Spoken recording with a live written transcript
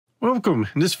Welcome.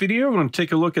 In this video, we're going to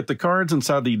take a look at the cards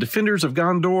inside the Defenders of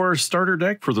Gondor starter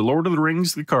deck for the Lord of the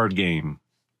Rings, the card game.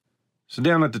 So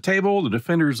down at the table, the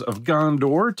Defenders of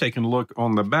Gondor, taking a look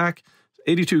on the back.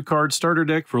 82 card starter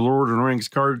deck for Lord of the Rings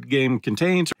card game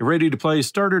contains a ready-to-play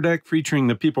starter deck featuring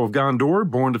the people of Gondor,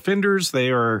 born defenders. They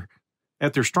are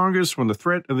at their strongest when the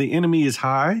threat of the enemy is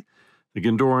high. The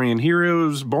Gondorian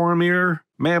heroes, Boromir,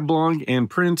 Mablung, and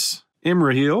Prince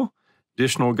Imrahil.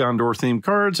 Additional Gondor-themed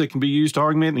cards that can be used to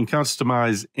augment and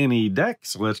customize any deck.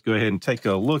 So let's go ahead and take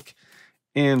a look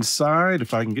inside.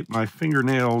 If I can get my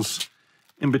fingernails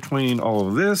in between all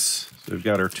of this. So we've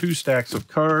got our 2 stacks of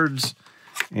cards.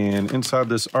 And inside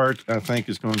this art, I think,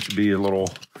 is going to be a little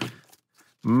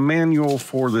manual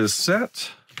for this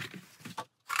set.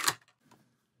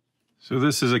 So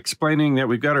this is explaining that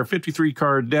we've got our 53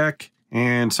 card deck.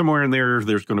 And somewhere in there,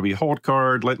 there's going to be a hold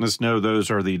card, letting us know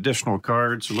those are the additional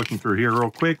cards. So looking through here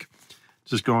real quick,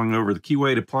 just going over the key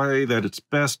way to play, that it's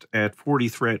best at 40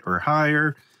 threat or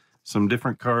higher. Some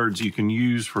different cards you can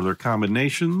use for their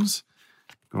combinations.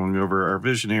 Going over our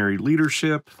visionary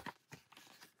leadership.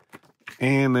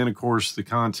 And then, of course, the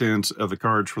contents of the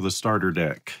cards for the starter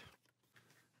deck.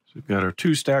 So we've got our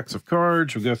 2 stacks of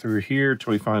cards. We'll go through here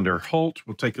till we find our halt.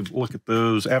 We'll take a look at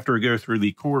those after we go through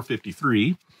the core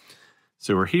 53.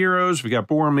 So our heroes, we got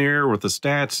Boromir with the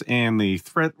stats and the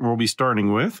threat we'll be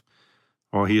starting with.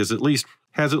 Well, he has at least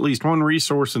one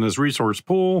resource in his resource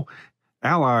pool.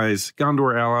 Allies,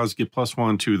 Gondor allies get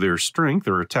 +1 to their strength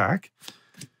or attack.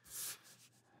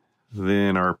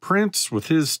 Then our prince with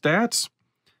his stats.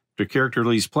 The character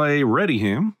leaves play, ready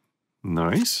him.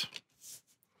 Nice.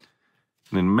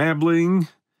 And then Mablung.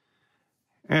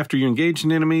 After you engage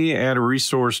an enemy, add a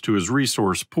resource to his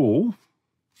resource pool.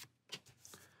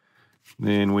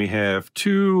 Then we have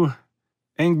 2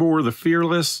 Angbor the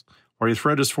Fearless, where your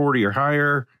threat is 40 or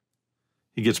higher.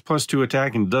 He gets +2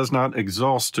 attack and does not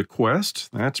exhaust a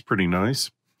quest. That's pretty nice.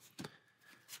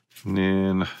 And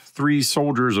then 3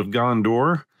 Soldiers of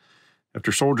Gondor.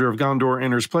 After Soldier of Gondor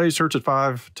enters play, search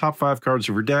the top 5 cards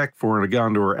of your deck for a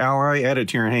Gondor ally. Add it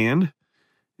to your hand.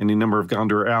 Any number of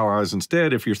Gondor allies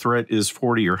instead if your threat is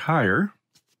 40 or higher.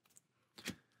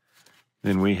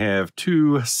 Then we have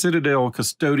 2 Citadel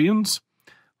Custodians.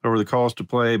 Lower the cost to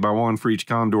play by 1 for each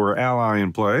Gondor ally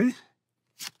in play.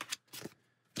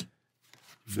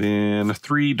 Then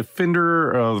 3 Defender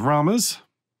of Ramas.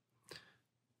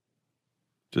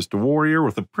 Just a warrior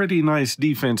with a pretty nice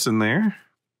defense in there.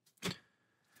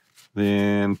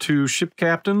 Then 2 Ship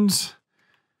Captains.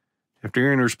 After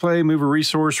your enters play, move a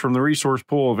resource from the resource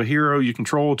pool of a hero you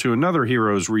control to another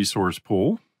hero's resource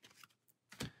pool.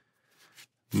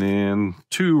 And then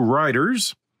 2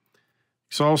 Riders.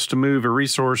 Exhaust to move a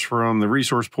resource from the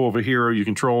resource pool of a hero you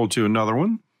control to another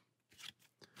one.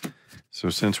 So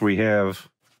since we have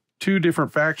 2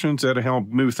 different factions, that'll help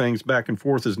move things back and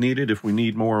forth as needed if we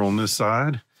need more on this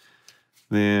side.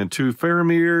 Then 2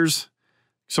 Faramir's.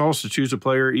 Exhaust to choose a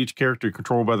player. Each character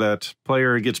controlled by that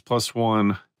player gets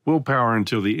 +1 willpower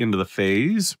until the end of the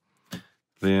phase.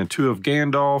 Then 2 of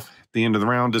Gandalf. At the end of the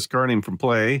round, discard him from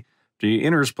play. After he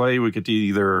enters play, we get to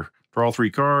either draw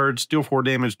 3 cards, deal 4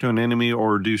 damage to an enemy,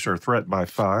 or reduce our threat by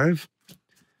 5.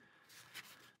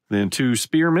 Then 2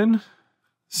 Spearmen.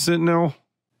 Sentinel.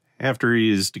 After he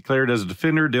is declared as a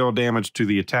defender, deal damage to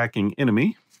the attacking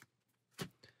enemy.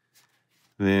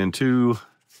 Then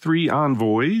 3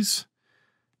 Envoys.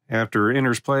 After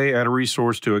enters play, add a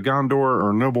resource to a Gondor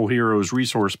or noble hero's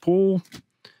resource pool.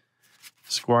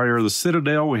 Squire of the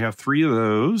Citadel, we have 3 of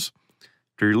those.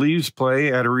 After he leaves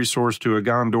play, add a resource to a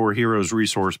Gondor hero's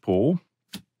resource pool.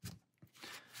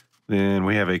 Then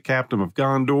we have a Captain of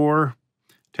Gondor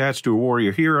attached to a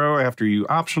warrior hero. After you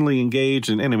optionally engage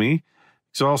an enemy,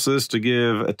 exhaust this to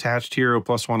give attached hero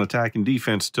 +1 attack and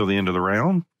defense till the end of the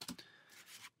round.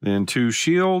 Then 2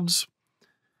 Shields.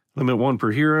 Limit 1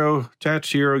 per hero.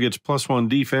 Attached hero gets +1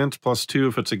 defense, +2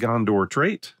 if it's a Gondor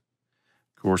trait.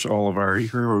 Of course, all of our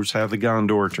heroes have the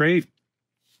Gondor trait.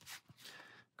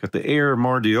 Got the Heir of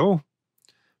Mardil.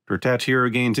 After attached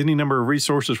hero gains any number of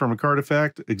resources from a card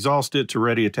effect, exhaust it to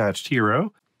ready attached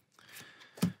hero.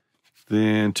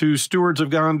 Then 2 Stewards of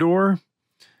Gondor.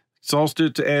 Exhaust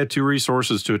it to add 2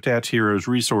 resources to attach hero's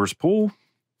resource pool.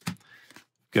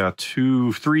 Got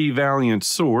 3 Valiant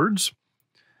Swords.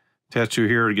 Attach to a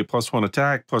hero to get +1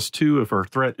 attack, +2 if our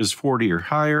threat is 40 or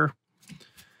higher.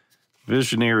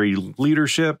 Visionary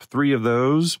Leadership, 3 of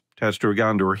those. Attached to a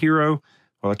Gondor hero.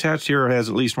 While attached hero has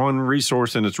at least 1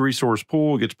 resource in its resource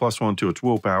pool, gets +1 to its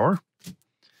willpower.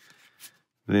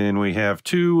 Then we have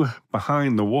 2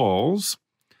 Behind the Walls.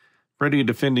 Ready a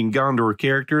defending Gondor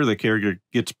character. The character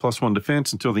gets +1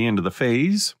 defense until the end of the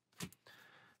phase.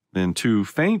 Then 2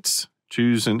 feints.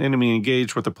 Choose an enemy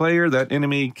engaged with a player. That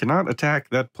enemy cannot attack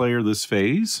that player this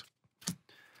phase.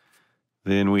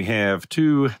 Then we have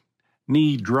 2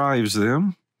 knee drives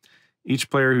them. Each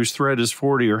player whose threat is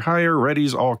 40 or higher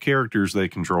readies all characters they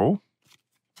control.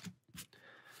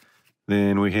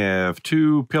 Then we have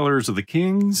 2 pillars of the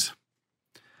kings.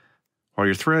 While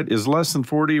your threat is less than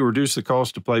 40, reduce the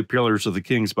cost to play Pillars of the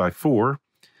Kings by 4.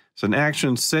 It's an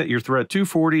action, set your threat to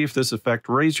 40. If this effect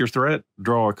raise your threat,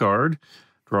 draw a card.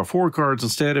 Draw 4 cards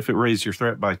instead if it raises your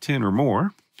threat by 10 or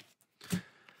more.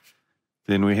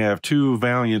 Then we have 2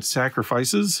 Valiant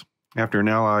Sacrifices. After an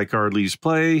ally card leaves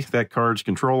play, that card's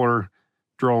controller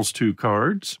draws 2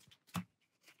 cards.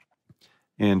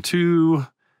 And 2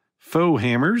 Foe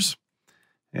Hammers.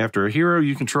 After a hero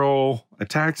you control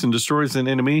attacks and destroys an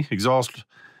enemy, exhaust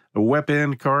a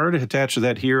weapon card attached to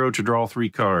that hero to draw 3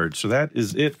 cards. So that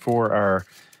is it for our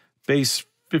base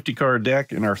 50-card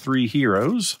deck and our 3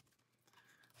 heroes.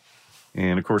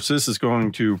 And of course, this is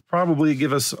going to probably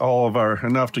give us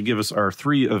enough to give us our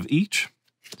 3 of each.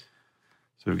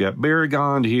 So we've got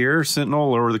Baragond here,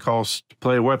 Sentinel, lower the cost to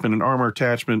play a weapon and armor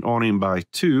attachment on him by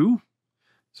 2.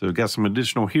 So we've got some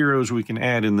additional heroes we can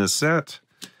add in this set.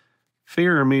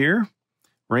 Faramir,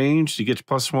 ranged, he gets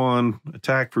 +1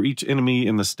 attack for each enemy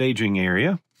in the staging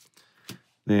area.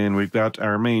 Then we've got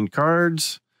our main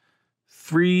cards,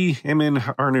 3 Emin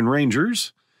Arnon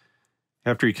Rangers.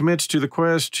 After he commits to the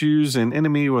quest, choose an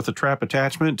enemy with a trap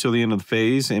attachment till the end of the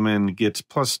phase. Emin gets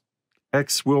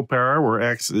 +X willpower, where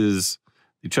X is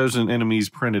the chosen enemy's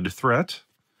printed threat.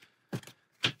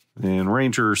 Then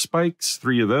Ranger Spikes,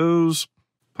 3 of those.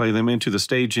 Play them into the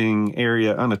staging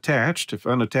area unattached. If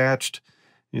unattached,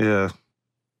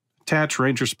 attach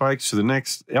Ranger Spikes to the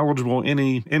next eligible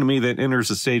enemy that enters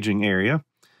the staging area.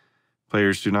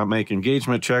 Players do not make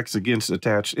engagement checks against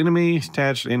attached enemy.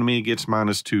 Attached enemy gets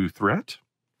 -2 threat.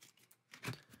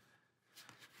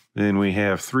 Then we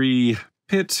have 3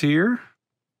 pits here.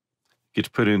 Gets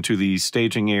put into the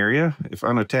staging area. If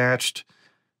unattached,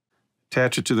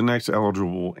 attach it to the next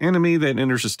eligible enemy that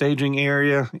enters the staging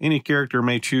area. Any character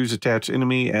may choose attached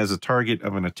enemy as a target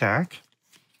of an attack.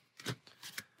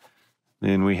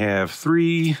 Then we have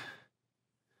 3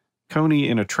 Coney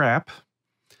in a Trap.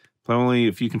 Play only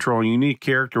if you control a unique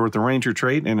character with the Ranger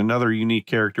trait and another unique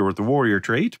character with the Warrior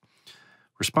trait.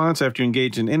 Response: after you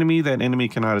engage an enemy, that enemy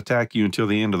cannot attack you until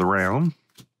the end of the round.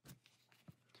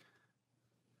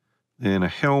 Then a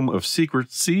Helm of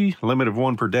Secrecy, limit of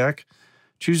 1 per deck.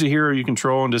 Choose a hero you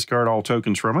control and discard all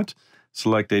tokens from it.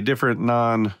 Select a different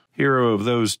non-hero of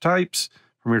those types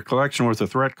from your collection with a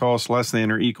threat cost less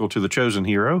than or equal to the chosen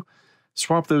hero.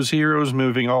 Swap those heroes,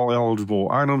 moving all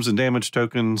eligible items and damage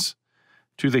tokens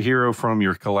to the hero from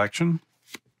your collection.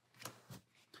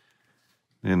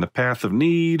 In the Path of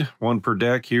Need, 1 per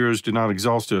deck. Heroes do not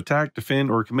exhaust to attack,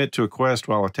 defend, or commit to a quest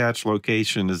while attached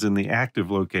location is in the active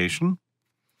location.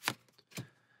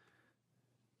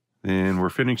 Then we're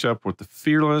finishing up with the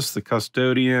Fearless, the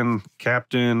Custodian,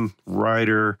 Captain,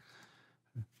 Rider,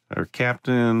 our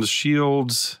Captains,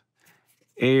 Shields,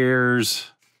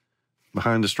 Heirs,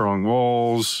 Behind the Strong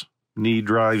Walls, Knee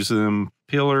drives them,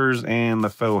 Pillars, and the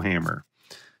Foe Hammer.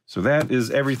 So that is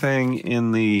everything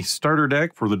in the starter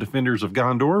deck for the Defenders of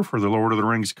Gondor for the Lord of the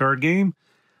Rings card game.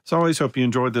 As always, hope you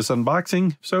enjoyed this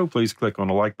unboxing. So please click on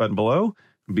the like button below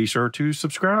and be sure to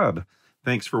subscribe.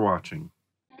 Thanks for watching.